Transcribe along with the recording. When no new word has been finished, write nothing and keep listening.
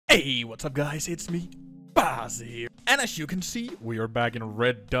Hey, what's up guys? It's me, Baaase here. And as you can see, we are back in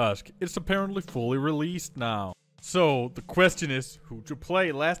Red Dusk. It's apparently fully released now. So, the question is, who to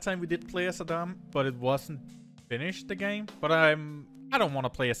play? Last time we did play as Saddam, but it wasn't finished the game. But I don't want to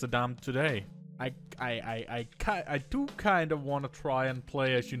play as Saddam today. I do kind of want to try and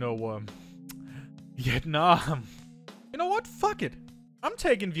play as, Vietnam. You know what? Fuck it. I'm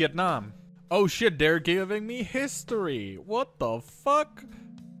taking Vietnam. Oh shit, they're giving me history. What the fuck?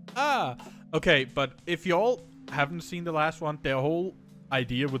 Okay, but if y'all haven't seen the last one, the whole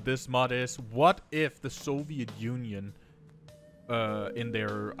idea with this mod is, what if the Soviet Union, in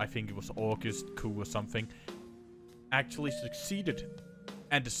their, I think it was August coup or something, actually succeeded,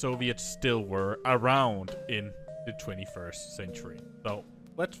 and the Soviets still were around in the 21st century. So,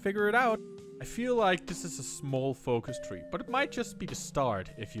 let's figure it out. I feel like this is a small focus tree, but it might just be the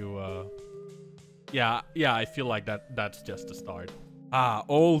start if you, yeah, I feel like that's just the start.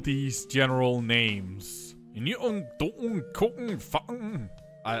 All these general names. I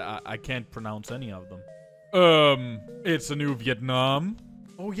can't pronounce any of them. It's a new Vietnam.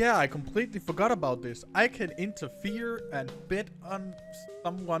 Oh yeah, I completely forgot about this. I can interfere and bet on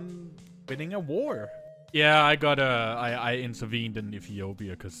someone winning a war. Yeah, I intervened in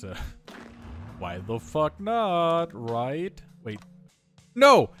Ethiopia because, why the fuck not, right? Wait.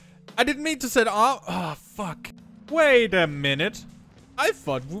 No! I didn't mean to say, oh, fuck. Wait a minute. I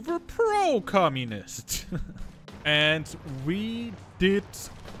thought we were pro-communist. And we did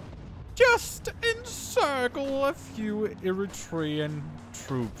just encircle a few Eritrean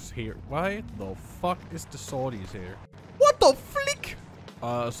troops here. Why the fuck is the Saudis here? What the flick?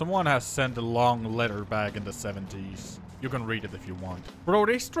 Someone has sent a long letter back in the 70s. You can read it if you want. Bro,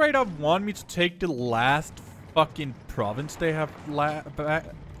 they straight up want me to take the last fucking province they have back.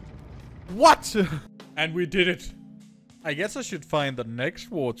 What? And we did it. I guess I should find the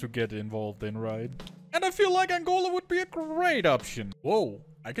next war to get involved in, right? And I feel like Angola would be a great option. Whoa,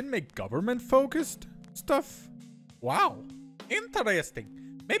 I can make government-focused stuff? Wow, interesting.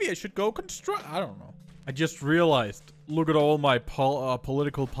 Maybe I should go I don't know. I just realized, look at all my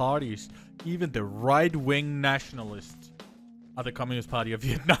political parties. Even the right-wing nationalists are the Communist Party of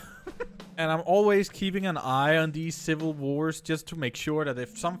Vietnam. And I'm always keeping an eye on these civil wars just to make sure that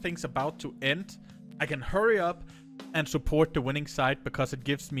if something's about to end, I can hurry up and support the winning side, because it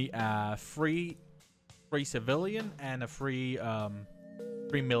gives me a free civilian and a free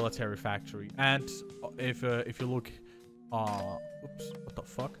military factory. And if you look, oops, what the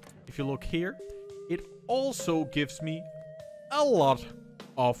fuck? If you look here, it also gives me a lot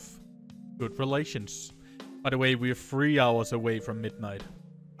of good relations. By the way, we're 3 hours away from midnight.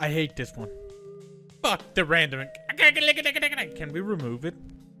 I hate this one. Fuck the random. Can we remove it,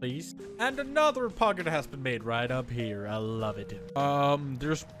 please? And another pocket has been made right up here. I love it.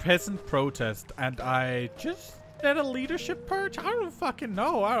 There's peasant protest, and I just did a leadership purge. I don't fucking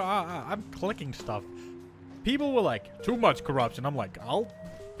know. I'm clicking stuff. People were like, too much corruption. I'm like, I'll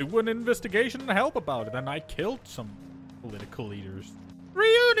do an investigation and help about it. And I killed some political leaders.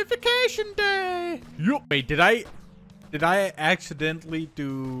 Reunification day. Yup. Wait, did I accidentally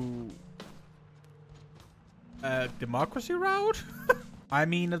do a democracy route? I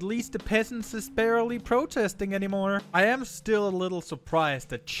mean, at least the peasants is barely protesting anymore. I am still a little surprised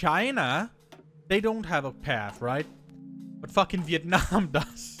that China, they don't have a path, right? But fucking Vietnam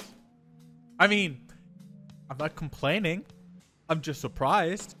does. I mean, I'm not complaining. I'm just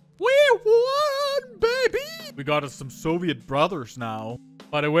surprised. We won, baby! We got us some Soviet brothers now.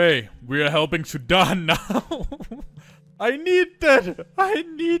 By the way, we are helping Sudan now. I need that. I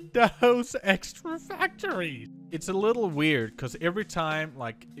need those extra factories. It's a little weird because every time,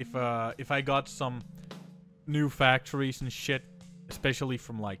 like, if I got some new factories and shit, especially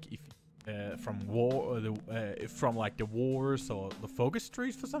from like from like the wars or the focus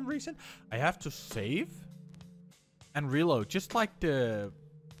trees for some reason, I have to save and reload, just like the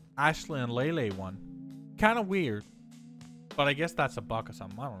Ashley and Lele one. Kind of weird. But I guess that's a bug or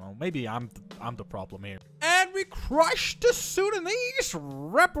something. I don't know. Maybe I'm the problem here. And we crushed the Sudanese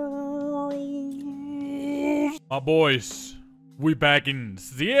rebels. My boys, we back in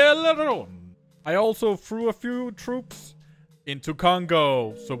Sierra Leone. I also threw a few troops into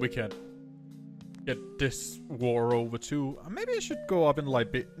Congo so we can get this war over too. Maybe I should go up in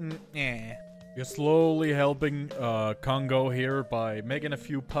Liberia. We're slowly helping Congo here by making a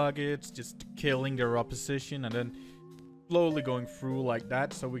few pockets, just killing their opposition, and then slowly going through like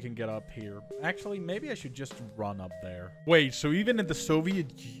that so we can get up here. Actually, maybe I should just run up there. Wait, so even in the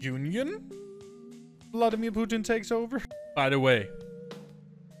Soviet Union, Vladimir Putin takes over? By the way,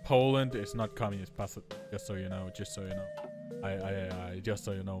 Poland is not communist, just so you know, Just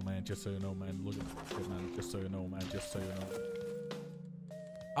so you know, man. Just so you know, man. Look at this shit, man. Just so you know, man. Just so you know.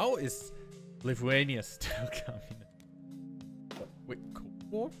 How is Lithuania still coming? Wait, Cold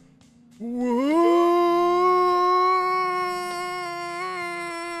War?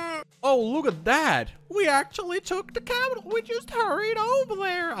 Oh, look at that. We actually took the capital. We just hurried over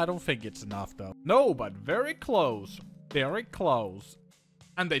there. I don't think it's enough, though. No, but very close. Very close.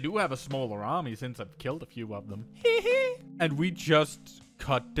 And they do have a smaller army since I've killed a few of them. And we just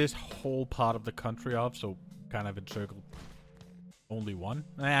cut this whole part of the country off, so kind of encircled. Only one?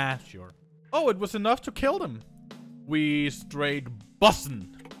 Ah, sure. Oh, it was enough to kill them. We straight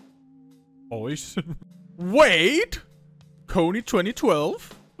bussin'. Boys. Wait! Coney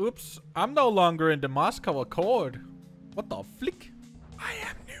 2012? Oops, I'm no longer in the Moscow Accord. What the flick? I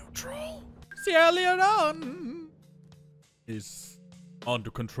am neutral. Sierra Leone is under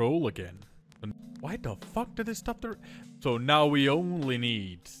control again. And why the fuck did they stop there? So now we only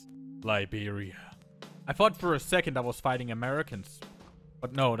need Liberia. I thought for a second I was fighting Americans.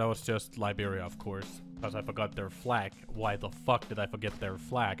 But no, that was just Liberia, of course. Because I forgot their flag. Why the fuck did I forget their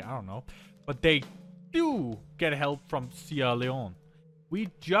flag? I don't know. But they do get help from Sierra Leone. We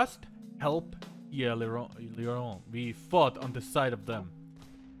just help Sierra Leone. We fought on the side of them.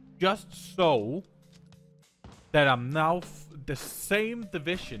 Just so that I'm now the same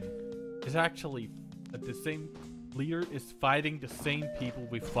division is actually the same leader is fighting the same people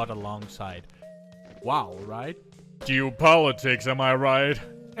we fought alongside. Wow, right? Geopolitics, am I right?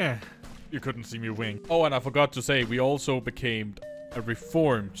 You couldn't see me wink. Oh, and I forgot to say, we also became a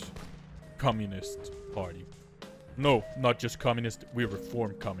reformed communist party. No, not just communist, we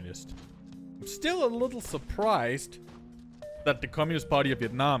reformed communist. I'm still a little surprised that the Communist Party of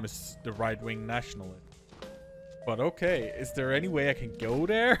Vietnam is the right-wing nationalist. But okay, is there any way I can go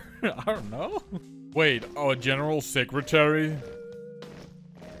there? I don't know. Wait, our general secretary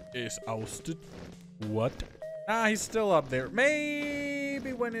is ousted? What? Ah, he's still up there.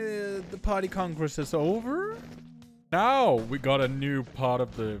 Maybe when the party congress is over? Now we got a new part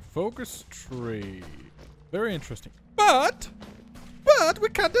of the focus tree. Very interesting. But we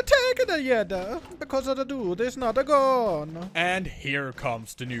can't take it yet, because the dude is not gone. And here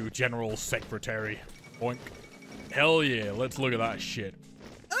comes the new general secretary. Boink. Hell yeah, let's look at that shit.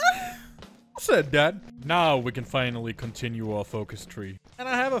 Said that. Now we can finally continue our focus tree. And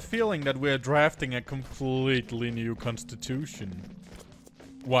I have a feeling that we're drafting a completely new constitution.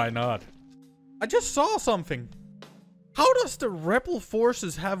 Why not? I just saw something. How does the rebel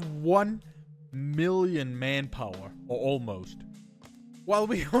forces have 1 million manpower? Or almost. While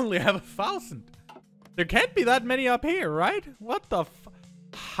we only have 1,000. There can't be that many up here, right? What the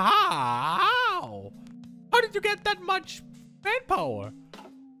How? How did you get that much manpower?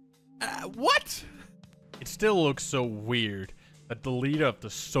 What? It still looks so weird that the leader of the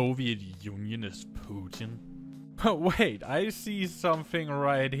Soviet Union is Putin. But wait, I see something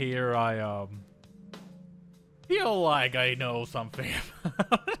right here I feel like I know something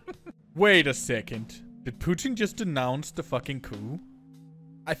about. Wait a second. Did Putin just announce the fucking coup?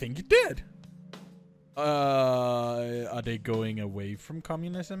 I think he did. Are they going away from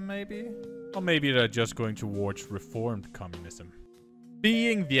communism maybe? Or maybe they're just going towards reformed communism.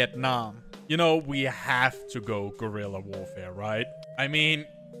 Being Vietnam, you know, we have to go guerrilla warfare, right? I mean,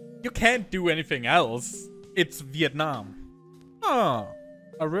 you can't do anything else. It's Vietnam. Huh.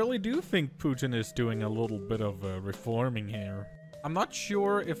 I really do think Putin is doing a little bit of reforming here. I'm not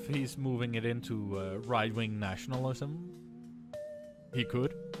sure if he's moving it into right-wing nationalism. He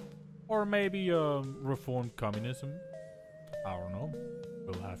could. Or maybe reformed communism. I don't know.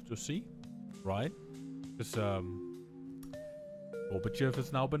 We'll have to see. Right? Because Gorbachev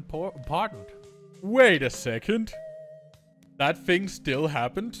has now been pardoned. Wait a second. That thing still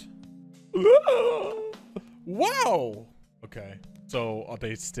happened? Wow! Okay. So, are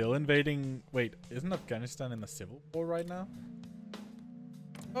they still invading? Wait, isn't Afghanistan in a civil war right now?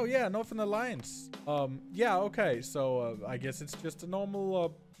 Oh yeah, Northern Alliance. Yeah, okay. So, I guess it's just a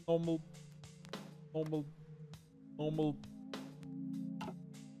normal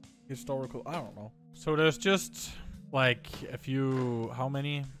historical, I don't know. So there's just like a few, how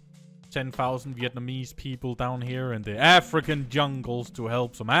many? 10,000 Vietnamese people down here in the African jungles to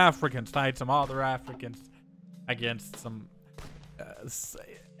help some Africans fight some other Africans against some...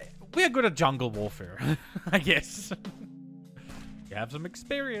 we're good at jungle warfare, I guess. You have some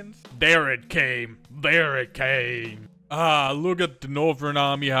experience. There it came. There it came. Ah, look at the Northern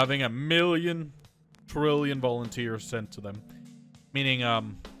Army having 1 trillion volunteers sent to them.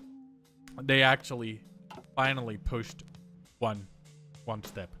 Meaning, they actually finally pushed one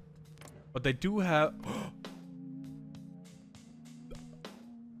step. But they do have...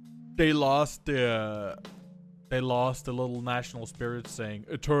 they lost the little national spirit saying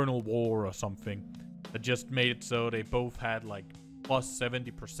eternal war or something. That just made it so they both had like plus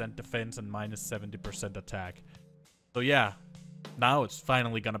 70% defense and minus 70% attack. So yeah, now it's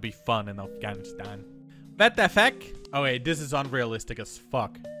finally gonna be fun in Afghanistan. What the fuck? Oh wait, this is unrealistic as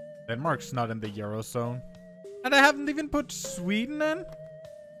fuck. Denmark's not in the Eurozone. And I haven't even put Sweden in?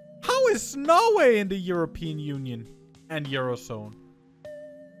 How is Norway in the European Union and Eurozone?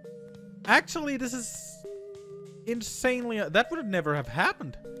 Actually, this is insanely... that would never have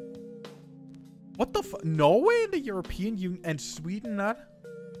happened. What the fuck? Norway in the European Union and Sweden not?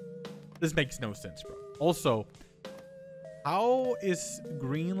 This makes no sense, bro. Also, how is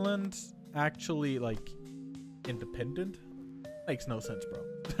Greenland actually, like, independent? Makes no sense, bro.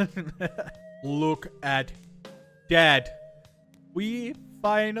 Look at that. We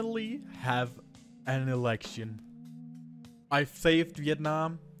finally have an election. I've saved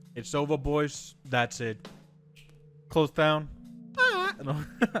Vietnam. It's over, boys. That's it. Close down.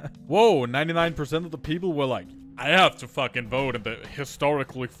 Whoa, 99% of the people were like, I have to fucking vote in the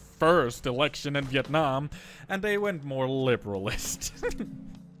historically first election in Vietnam. And they went more liberalist.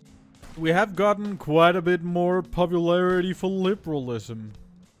 We have gotten quite a bit more popularity for liberalism.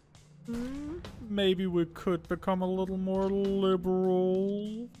 Maybe we could become a little more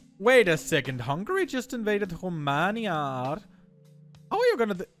liberal. Wait a second, Hungary just invaded Romania. How are you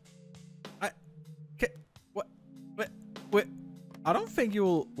gonna Wait, I don't think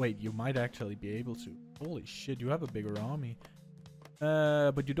you'll... Wait, you might actually be able to. Holy shit, you have a bigger army.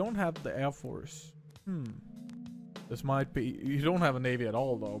 But you don't have the Air Force. This might be... You don't have a Navy at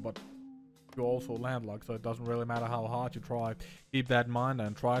all, though, but... You're also landlocked, so it doesn't really matter how hard you try. Keep that in mind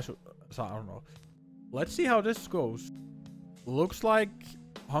and try to... So, I don't know. Let's see how this goes. Looks like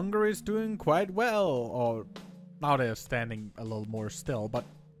Hungary is doing quite well. Or... Now they're standing a little more still, but...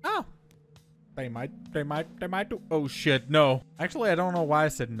 Ah! They might do... Oh shit, no. Actually, I don't know why I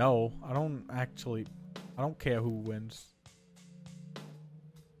said no. I don't care who wins.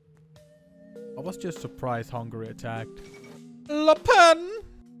 I was just surprised Hungary attacked. Le Pen!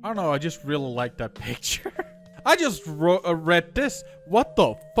 I don't know, I just really like that picture. I just read this. What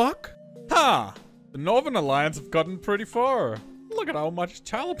the fuck? Ha! The Northern Alliance have gotten pretty far. Look at how much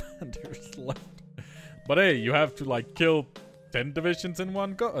Taliban there's left. But hey, you have to like kill 10 divisions in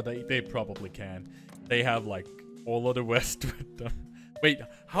one go. Oh, they probably can. They have like all of the West with them. Wait,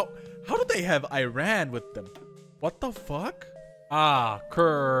 how do they have Iran with them? What the fuck? Ah,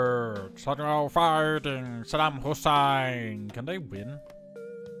 Kurds are now fighting Saddam Hussein. Can they win?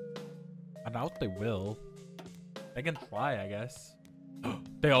 I doubt they will. They can try, I guess.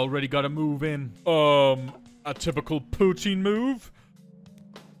 They already got a move in. A typical Putin move.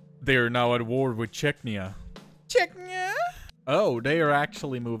 They're now at war with Chechnya. Chechnya? Oh, they are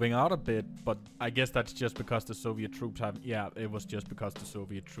actually moving out a bit, but I guess that's just because the Soviet troops haven't... Yeah, it was just because the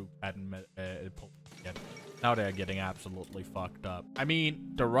Soviet troops hadn't pulled yet. Now they're getting absolutely fucked up. I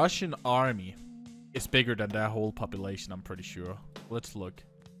mean, the Russian army is bigger than their whole population, I'm pretty sure. Let's look.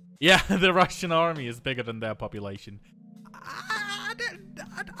 Yeah, the Russian army is bigger than their population. I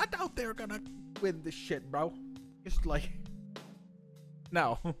doubt they're gonna win this shit, bro. Just like...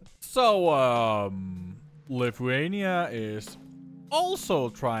 No. So, Lithuania is also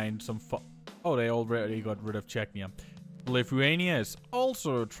trying some fun. Oh, they already got rid of Chechnya. Lithuania is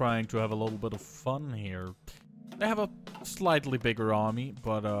also trying to have a little bit of fun here. They have a slightly bigger army,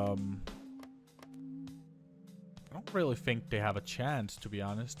 but, I don't really think they have a chance, to be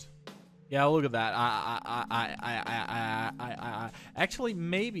honest. Yeah, look at that. Actually,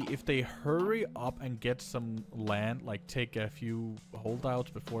 maybe if they hurry up and get some land, like take a few holdouts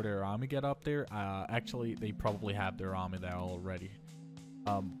before their army get up there, actually, they probably have their army there already.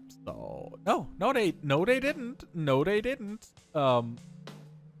 So, no, they didn't. No, they didn't.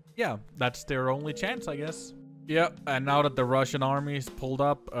 Yeah, that's their only chance, I guess. Yep, and now that the Russian army is pulled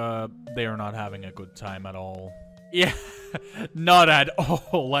up, they are not having a good time at all. Yeah, not at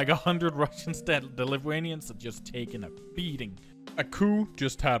all. Like 100 Russians dead. The Lithuanians are just taking a beating. A coup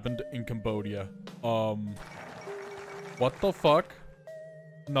just happened in Cambodia. What the fuck?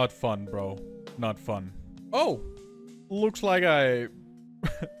 Not fun, bro. Not fun. Oh, looks like I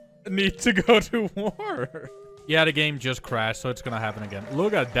need to go to war. Yeah, the game just crashed, so it's gonna happen again.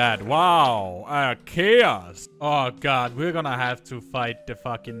 Look at that. Wow. Chaos. Oh, God. We're gonna have to fight the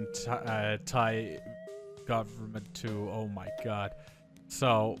fucking Thai government too. Oh, my God.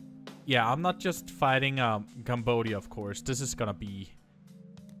 So, yeah, I'm not just fighting Cambodia, of course. This is gonna be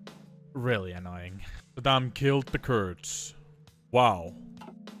really annoying. Saddam killed the Kurds. Wow.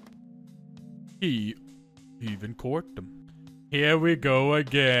 He even courted them. Here we go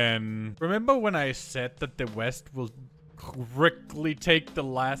again. Remember when I said that the West will quickly take the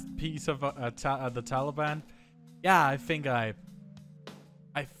last piece of the Taliban? Yeah, I think I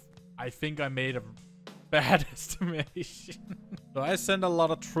made a bad estimation. So I sent a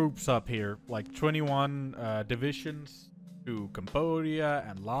lot of troops up here, like 21 divisions to Cambodia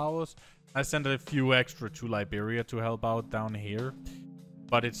and Laos. I sent a few extra to Liberia to help out down here,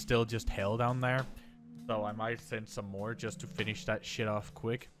 but it's still just hell down there. So I might send some more just to finish that shit off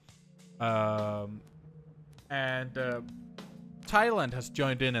quick. Thailand has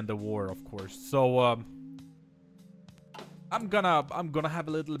joined in the war, of course. So I'm gonna have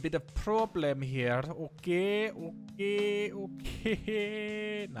a little bit of problem here. Okay.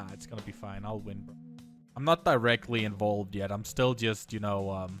 Nah, it's gonna be fine. I'll win, bro. I'm not directly involved yet. I'm still just, you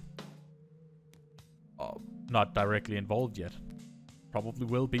know, not directly involved yet. Probably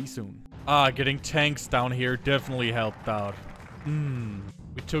will be soon. Getting tanks down here definitely helped out.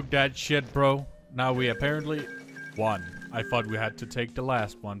 We took that shit, bro. Now we apparently won. I thought we had to take the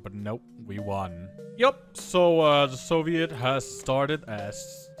last one, but nope, we won. Yup, so the Soviet has started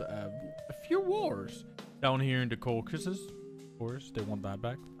as a few wars down here in the Caucasus. Of course, they want that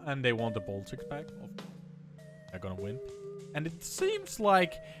back. And they want the Baltics back. They're gonna win. And it seems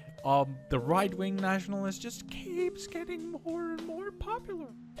like the right-wing nationalist just keeps getting more and more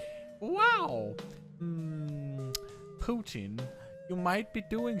popular. Wow. Putin, you might be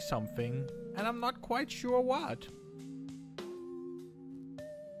doing something, and I'm not quite sure what.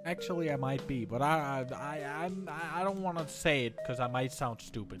 Actually, I might be, but I don't want to say it because I might sound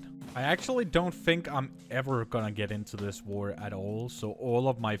stupid. I actually don't think I'm ever gonna get into this war at all, so all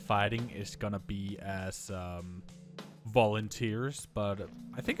of my fighting is gonna be as volunteers, but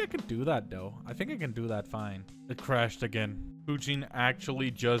I think I can do that though. I think I can do that fine. It crashed again. Putin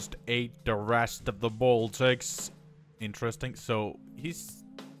actually just ate the rest of the Baltics. Interesting. So he's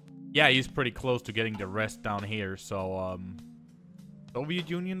pretty close to getting the rest down here. So Soviet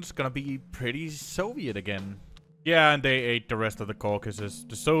Union's gonna be pretty Soviet again. Yeah, and they ate the rest of the Caucasus.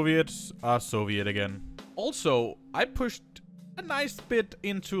 The Soviets are Soviet again. Also, I pushed a nice bit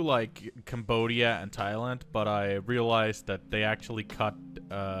into like Cambodia and Thailand, but I realized that they actually cut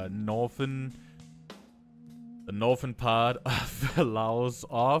the northern part of Laos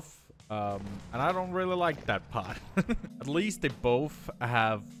off. And I don't really like that part. At least they both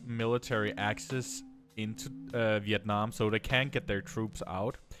have military access into Vietnam, so they can get their troops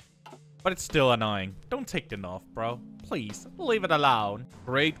out. But it's still annoying. Don't take the north, bro. Please, leave it alone.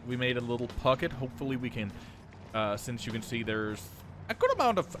 Great, we made a little pocket. Hopefully we can, since you can see there's a good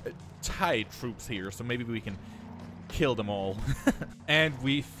amount of Thai troops here, so maybe we can kill them all. And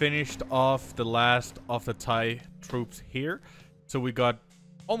we finished off the last of the Thai troops here. So we got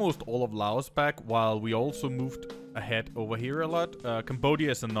almost all of Laos back, while we also moved ahead over here a lot.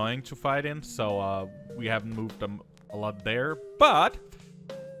 Cambodia is annoying to fight in, so we haven't moved them a lot there. But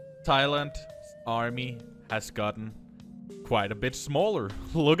Thailand's army has gotten quite a bit smaller.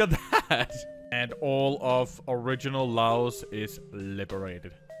 Look at that. And all of original Laos is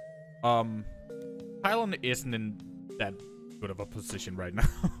liberated. Thailand isn't in that good of a position right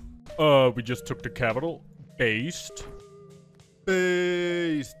now. We just took the capital. Based.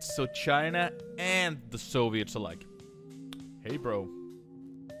 So China and the Soviets are like, hey bro,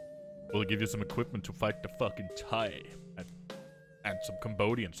 we'll give you some equipment to fight the fucking Thai. And some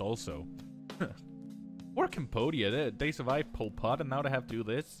Cambodians also. Or Cambodia, they survived Pol Pot and now they have to do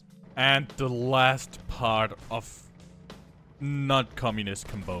this. And the last part of not communist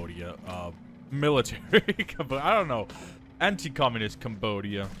Cambodia, military Cambodia, I don't know, anti-communist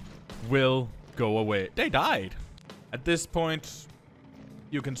Cambodia will go away. They died. At this point,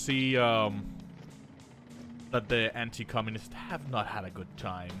 you can see that the anti-communists have not had a good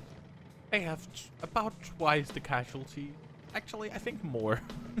time. They have about twice the casualty. Actually, I think more.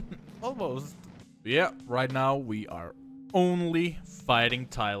 Almost. Yeah, right now we are only fighting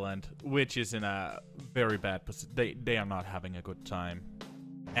Thailand, which is in a very bad position. They are not having a good time.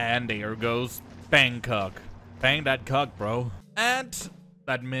 And there goes Bangkok. Bang that cock, bro. And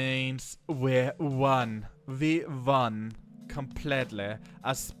that means we won. We won completely.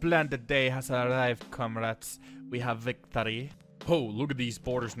 A splendid day has arrived, comrades. We have victory. Oh, look at these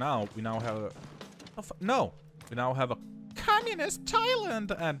borders now. We now have a... No. We now have a communist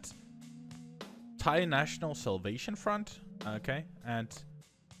Thailand and Thai National Salvation Front. Okay. And...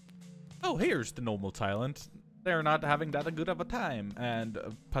 oh, here's the normal Thailand. They're not having that good of a time. And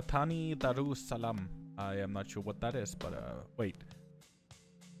Patani Darussalam. I am not sure what that is, but wait.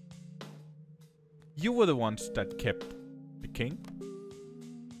 You were the ones that kept the king?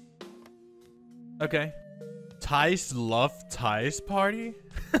 Okay. Thais Love Thais Party?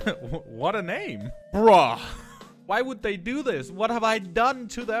 What a name. Bruh. Why would they do this? What have I done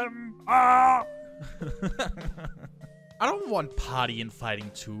to them? Ah! I don't want party and fighting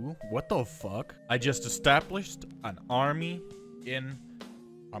too. What the fuck? I just established an army in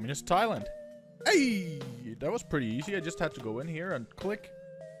Communist Thailand. Hey! That was pretty easy. I just had to go in here and click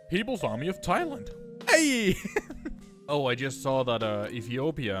People's Army of Thailand. Hey! Oh, I just saw that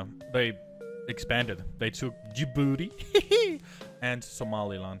Ethiopia, they expanded. They took Djibouti and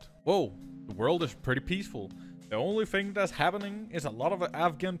Somaliland. Whoa, the world is pretty peaceful. The only thing that's happening is a lot of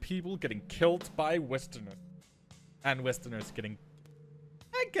Afghan people getting killed by Westerners. And Westerners getting...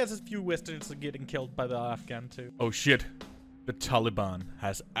 I guess a few Westerners are getting killed by the Afghan too. Oh shit. The Taliban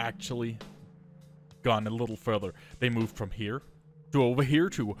has actually gone a little further. They moved from here to over here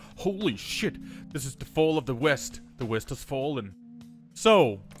to... Holy shit. This is the fall of the West. The West has fallen.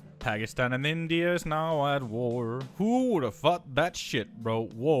 So... Pakistan and India is now at war. Who would have thought that shit, bro?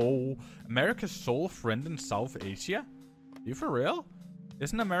 Whoa. America's sole friend in South Asia? You for real?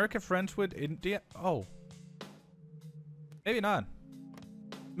 Isn't America friends with India? Oh. Maybe not.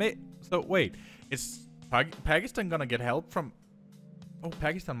 So, wait. Is Pakistan gonna get help from... Oh,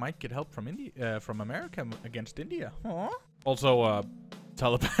 Pakistan might get help from India, from America against India. Huh? Also,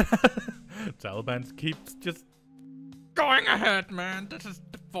 Taliban... Taliban keeps just... going ahead, man. This is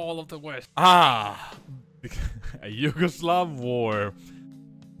the fall of the West. Ah, a Yugoslav war.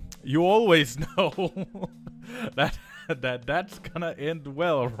 You always know that's gonna end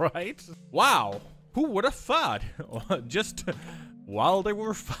well, right? Wow, who would have thought? Just while they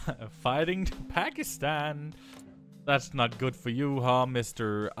were fighting Pakistan. That's not good for you, huh,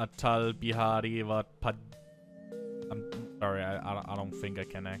 Mr. Atal Bihari Vatpad? I'm sorry, I don't think I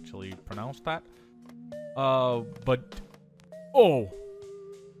can actually pronounce that. But... Oh!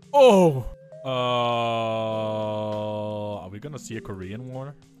 Are we gonna see a Korean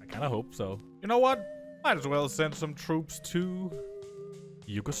war? I kinda hope so. You know what? Might as well send some troops to...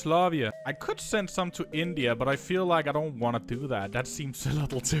 Yugoslavia. I could send some to India, but I feel like I don't want to do that. That seems a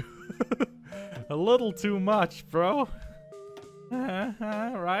little too... a little too much, bro.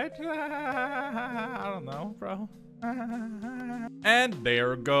 Right? I don't know, bro. And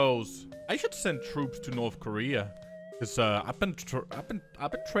there goes. I should send troops to North Korea, cause I've been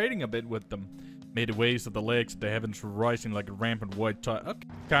trading a bit with them. May the waves of the lakes, the heavens rising like a rampant white tide. Okay.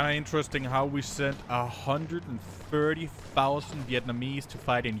 Kinda interesting how we sent 130,000 Vietnamese to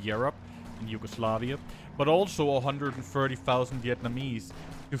fight in Europe, in Yugoslavia, but also 130,000 Vietnamese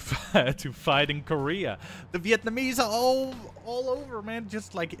to fight in Korea. The Vietnamese are all over, man.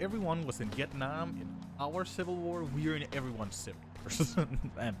 Just like everyone was in Vietnam in our civil war, we're in everyone's civil wars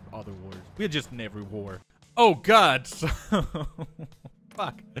and other wars. We're just in every war. Oh God! So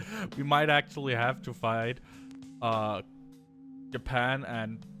fuck. We might actually have to fight Japan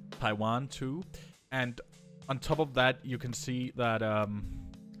and Taiwan too. And on top of that, you can see that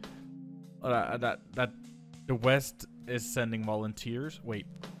that the West is sending volunteers. Wait,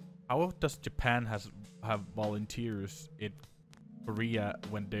 how does Japan have volunteers in Korea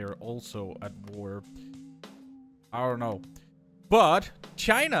when they're also at war? I don't know. But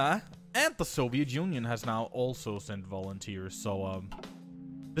China and the Soviet Union has now also sent volunteers. So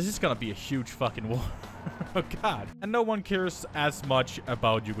this is gonna be a huge fucking war. Oh God. And no one cares as much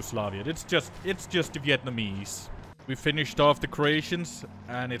about Yugoslavia. It's just the Vietnamese. We finished off the Croatians,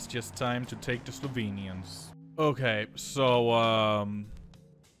 and it's just time to take the Slovenians. Okay, so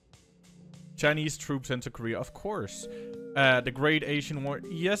Chinese troops into Korea, of course. The Great Asian War,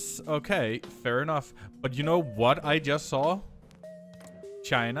 yes, okay, fair enough. But you know what I just saw?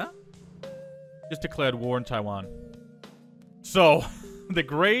 China just declared war on Taiwan. So, the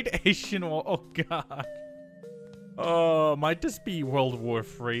Great Asian War, oh God. Might this be World War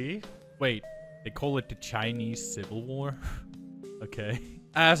III? Wait, they call it the Chinese Civil War? Okay.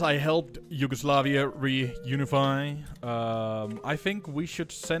 As I helped Yugoslavia reunify, I think we should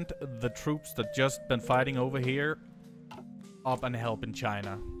send the troops that just been fighting over here up and help in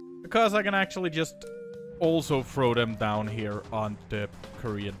China. Because I can actually just also throw them down here on the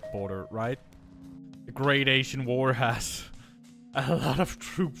Korean border, right? The Great Asian War has a lot of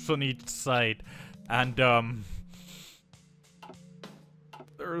troops on each side. And,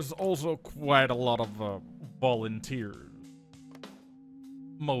 there's also quite a lot of volunteers.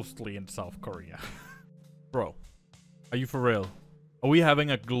 Mostly in South Korea. Bro, are you for real? Are we having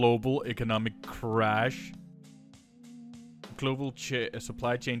a global economic crash? Global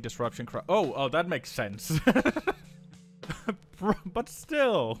supply chain disruption crash. Oh, that makes sense. Bro, but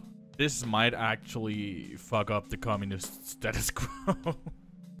still. This might actually fuck up the communist status quo.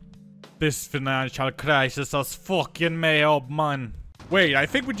 This financial crisis has fucking me up, man. Wait, I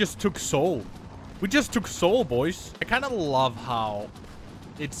think we just took Seoul. We just took Seoul, boys. I kind of love how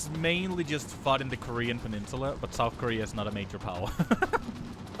it's mainly just fought in the Korean peninsula, but South Korea is not a major power.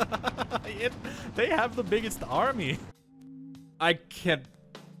 They have the biggest army. I can't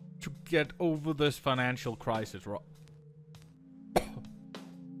to get over this financial crisis, bro.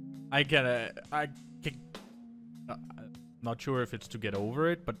 I can, not sure if it's to get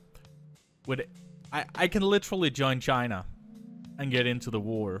over it, but with it, I can literally join China and get into the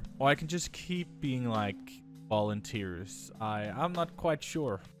war, or I can just keep being like volunteers. I'm not quite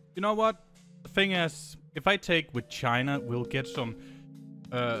sure. You know what? The thing is, if I take with China, we'll get some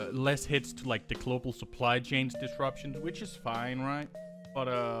less hits to like the global supply chains disruptions, which is fine, right? But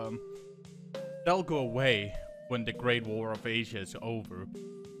they'll go away when the Great War of Asia is over.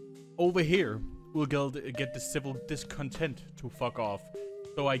 Over here, we'll get the civil discontent to fuck off.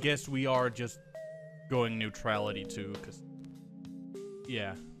 So I guess we are just going neutrality too, because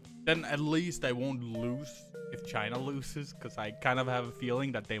yeah. Then at least I won't lose if China loses, because I kind of have a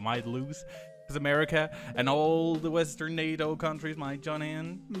feeling that they might lose. Because America and all the Western NATO countries might join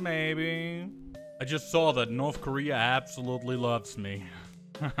in, maybe. I just saw that North Korea absolutely loves me.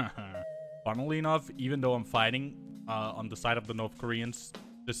 Funnily enough, even though I'm fighting on the side of the North Koreans,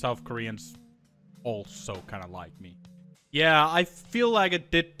 the South Koreans also kind of like me. Yeah, I feel like I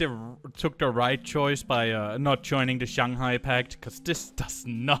took the right choice by not joining the Shanghai Pact, because this does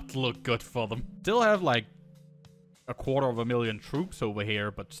not look good for them. Still have like 250,000 troops over here,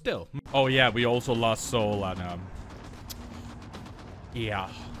 but still. Oh yeah, we also lost Seoul, and yeah.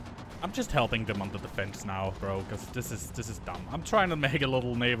 I'm just helping them on the defense now, bro, because this is dumb. I'm trying to make a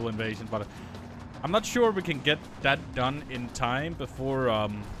little naval invasion, but I'm not sure we can get that done in time before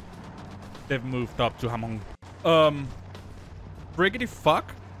they've moved up to Hamhung. Briggity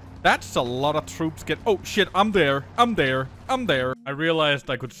fuck? That's a lot of troops oh shit, I'm there. I realized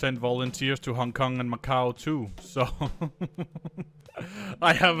I could send volunteers to Hong Kong and Macau too, so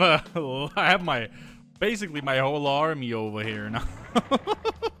I have basically my whole army over here now.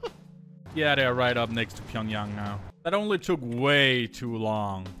 Yeah, they're right up next to Pyongyang now. That only took way too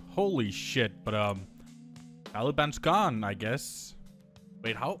long. Holy shit, but Taliban's gone, I guess.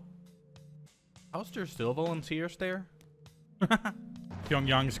 Wait, how's there still volunteers there?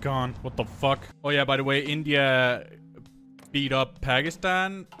 Pyongyang's gone. What the fuck? Oh yeah, by the way, India beat up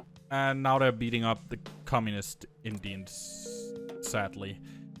Pakistan, and now they're beating up the communist Indians, sadly.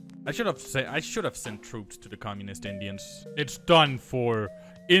 I should have sent troops to the communist Indians. It's done for.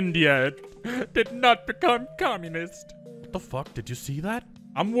 India did not become communist. What the fuck? Did you see that?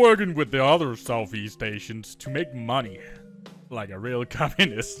 I'm working with the other Southeast Asians to make money. Like a real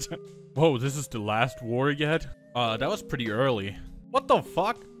communist. Whoa, this is the last war yet? That was pretty early. What the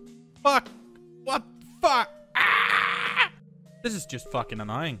fuck? Fuck. What the fuck? Ah! This is just fucking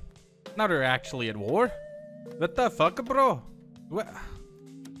annoying. Now they're actually at war? What the fuck, bro? What?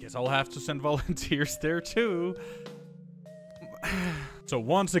 Guess I'll have to send volunteers there too. So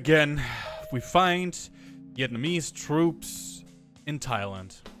once again, we find Vietnamese troops in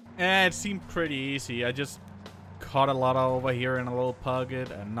Thailand. It seemed pretty easy. I just caught a lot over here in a little pocket,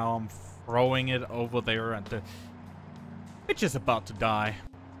 and now I'm throwing it over there, and the bitch is about to die.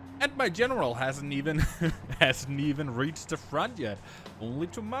 And my general hasn't even reached the front yet. Only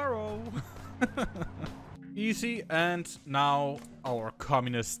tomorrow. Easy, and now our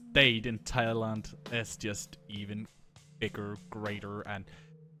communist state in Thailand is just even bigger, greater, and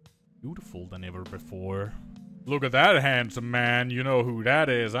beautiful than ever before. Look at that handsome man. You know who that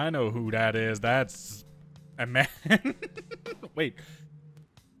is. I know who that is. That's a man. Wait.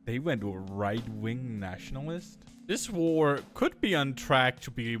 They went to a right-wing nationalist? This war could be on track to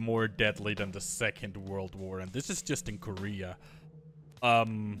be more deadly than the Second World War, and this is just in Korea.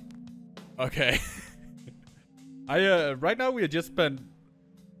 Okay. Right now we have just been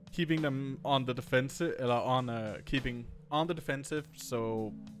keeping them on the defensive, keeping on the defensive,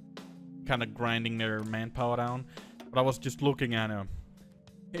 so kind of grinding their manpower down. But I was just looking at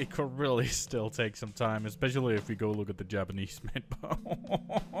it could really still take some time, especially if we go look at the Japanese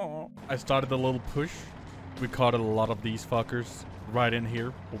manpower. I started a little push. We caught a lot of these fuckers right in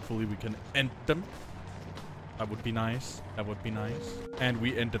here. Hopefully we can end them. That would be nice. That would be nice. And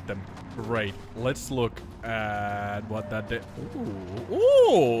we ended them. Great. Let's look at what that did. Ooh.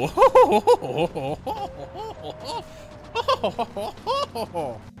 Ooh.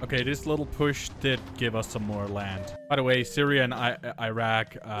 Okay, this little push did give us some more land. By the way, Syria and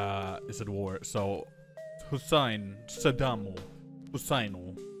Iraq is at war. So Saddam Hussein.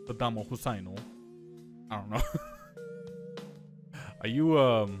 I don't know. Are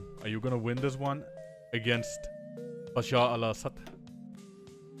you gonna win this one against Bashar al-Assad?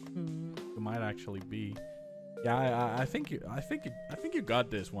 You might actually be. Yeah, I think you got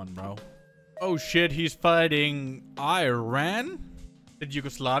this one, bro. Oh shit, he's fighting Iran? Did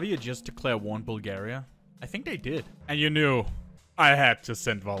Yugoslavia just declare war on Bulgaria? I think they did. And you knew I had to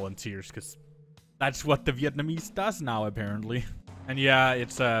send volunteers, because that's what the Vietnamese does now, apparently. And yeah,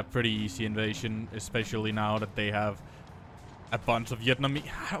 it's a pretty easy invasion, especially now that they have a bunch of Vietnamese.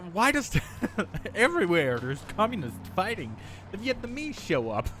 Why does everywhere there's communists fighting, the Vietnamese show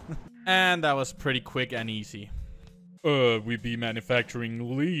up? And that was pretty quick and easy. We be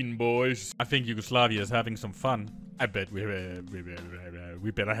manufacturing lean, boys. I think Yugoslavia is having some fun. I bet we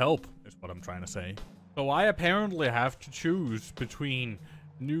better help, is what I'm trying to say. So I apparently have to choose between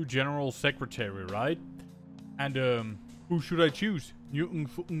new general secretary, right? And who should I choose? Newton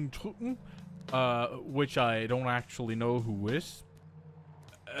fucking Trutten? Which I don't actually know who is.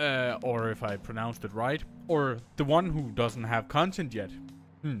 Or if I pronounced it right. Or the one who doesn't have content yet.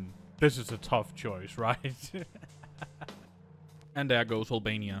 This is a tough choice, right? And there goes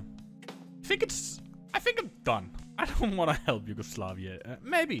Albania. I think I'm done. I don't want to help Yugoslavia.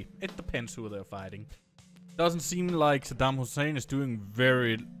 Maybe. It depends who they're fighting. Doesn't seem like Saddam Hussein is doing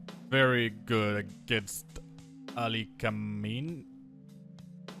very, very good against Ali Khamenei.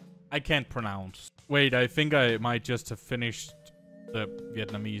 I can't pronounce. Wait, I think I might just have finished the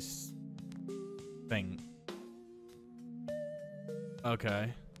Vietnamese thing.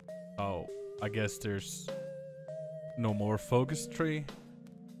 Okay. Oh, I guess there's no more focus tree.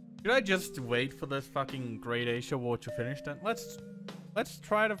 Should I just wait for this fucking Great Asia War to finish then? Let's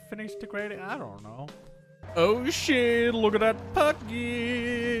try to finish the Great... I don't know. Oh shit, look at that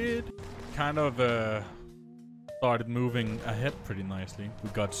pocket! Kind of started moving ahead pretty nicely. We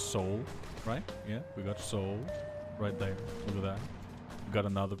got Seoul, right? Yeah, we got Seoul right there. Look at that. We got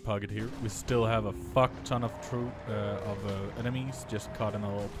another pocket here. We still have a fuck ton of enemies just caught in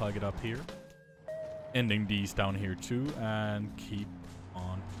a little pocket up here. Ending these down here too, and keep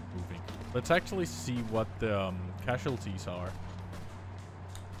on moving. Let's actually see what the casualties are.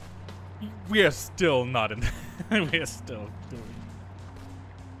 We are still not in. We are still doing.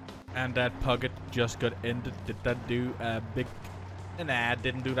 And that pocket just got ended. Did that do a big... Nah,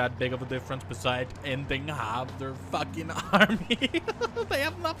 didn't do that big of a difference besides ending half their fucking army. They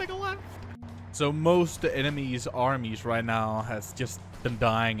have nothing left. So most of the enemy's armies right now has just been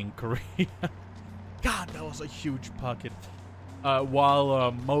dying in Korea. God, that was a huge pocket.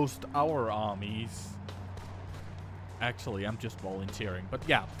 While most our armies... Actually, I'm just volunteering. But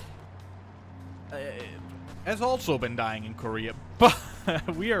yeah. Has also been dying in Korea. But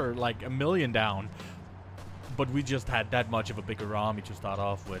we are like 1 million down. But we just had that much of a bigger army to start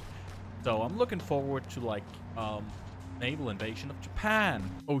off with. So I'm looking forward to like naval invasion of Japan.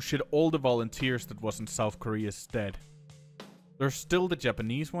 Oh shit, all the volunteers that was in South Korea is dead. There's still the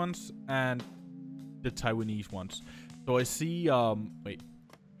Japanese ones and the Taiwanese ones. So I see wait.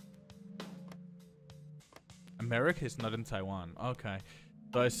 America is not in Taiwan. Okay.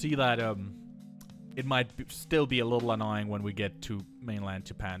 So I see that it might still be a little annoying when we get to mainland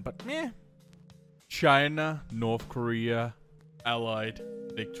Japan, but meh. China, North Korea, allied,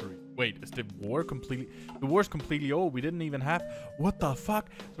 victory. Wait, is the war completely... The war's completely over. We didn't even have... What the fuck?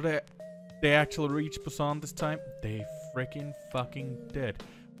 So they actually reached Busan this time? They freaking fucking did.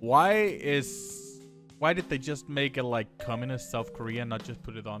 Why did they just make it like communist South Korea, not just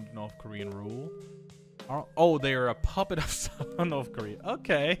put it on North Korean rule? Oh, they're a puppet of North Korea.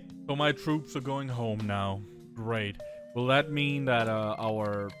 Okay. So my troops are going home now. Great. Will that mean that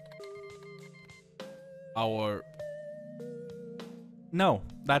our... No,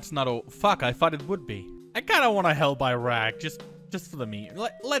 that's not a... Fuck, I thought it would be. I kind of want to help Iraq, just for the meme.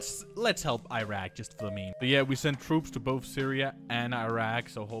 Let's help Iraq just for the meme. But yeah, we sent troops to both Syria and Iraq,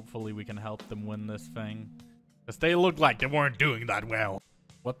 so hopefully we can help them win this thing. Because they look like they weren't doing that well.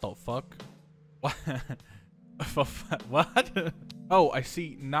 What the fuck? What? What? Oh, I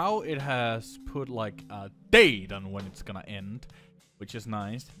see. Now it has put like a date on when it's gonna end, which is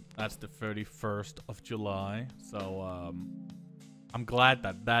nice. That's the 31st of July. So, I'm glad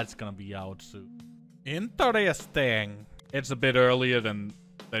that that's gonna be out soon. Interesting. It's a bit earlier than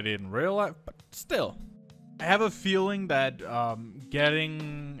they didn't realize, but still. I have a feeling that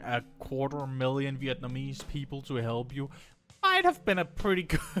getting 250,000 Vietnamese people to help you might have been a pretty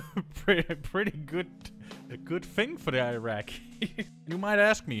good, pretty good thing for the Iraqis. You might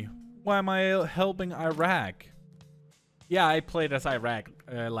ask me, why am I helping Iraq? Yeah, I played as Iraq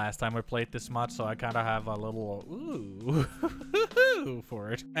last time I played this mod, so I kind of have a little ooh for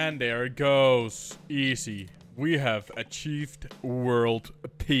it. And there it goes. Easy We have achieved world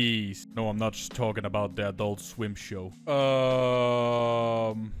peace. No, I'm not just talking about the Adult Swim show.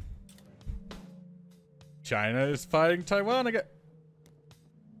 China is fighting Taiwan again.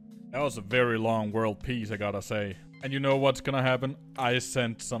 That was a very long world peace, I gotta say. And you know what's gonna happen? I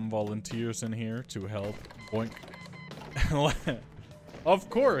sent some volunteers in here to help. Boink. Of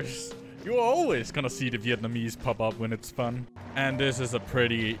course. You're always gonna see the Vietnamese pop up when it's fun. And this is a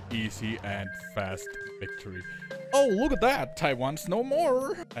pretty easy and fast victory. Oh, look at that. Taiwan's no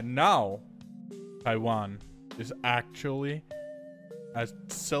more. And now, Taiwan is actually a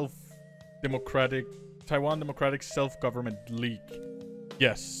Taiwan Democratic Self-Government League.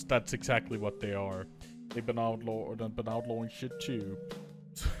 Yes, that's exactly what they are. They've been outlawing shit too.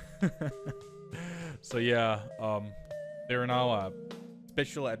 So yeah, they're now a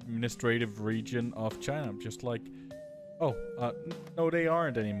special administrative region of China, just like... Oh, no, they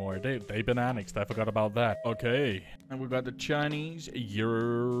aren't anymore. They've been annexed. I forgot about that. Okay, and we got the Chinese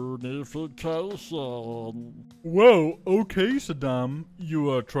unification. Whoa, okay, Saddam.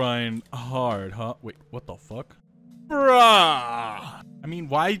 You are trying hard, huh? Wait, what the fuck? Bruh! I mean,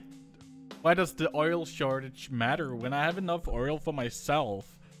 why does the oil shortage matter when I have enough oil for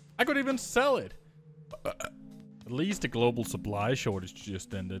myself? I could even sell it. At least the global supply shortage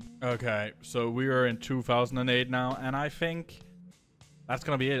just ended. Okay, so we are in 2008 now, and I think that's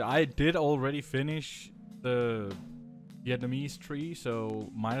gonna be it. I did already finish the Vietnamese tree, so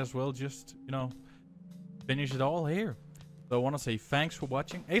might as well just, you know, finish it all here. So I want to say thanks for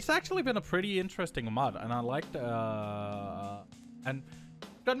watching. It's actually been a pretty interesting mod, and I liked, and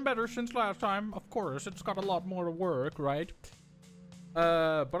gotten better since last time. Of course, it's got a lot more to work, right?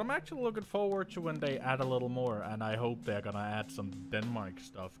 But I'm actually looking forward to when they add a little more, and I hope they're gonna add some Denmark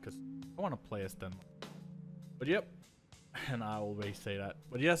stuff, because I want to play as Denmark. But yep, and I always say that.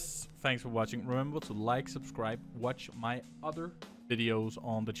 But yes, thanks for watching. Remember to like, subscribe, watch my other videos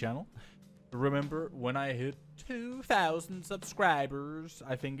on the channel. Remember, when I hit 2,000 subscribers,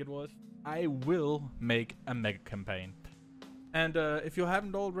 I think it was, I will make a mega campaign. And if you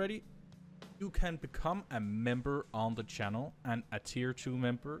haven't already, you can become a member on the channel, and a tier 2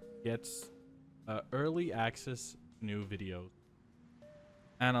 member gets early access to new videos.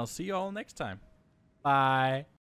 And I'll see you all next time. Bye.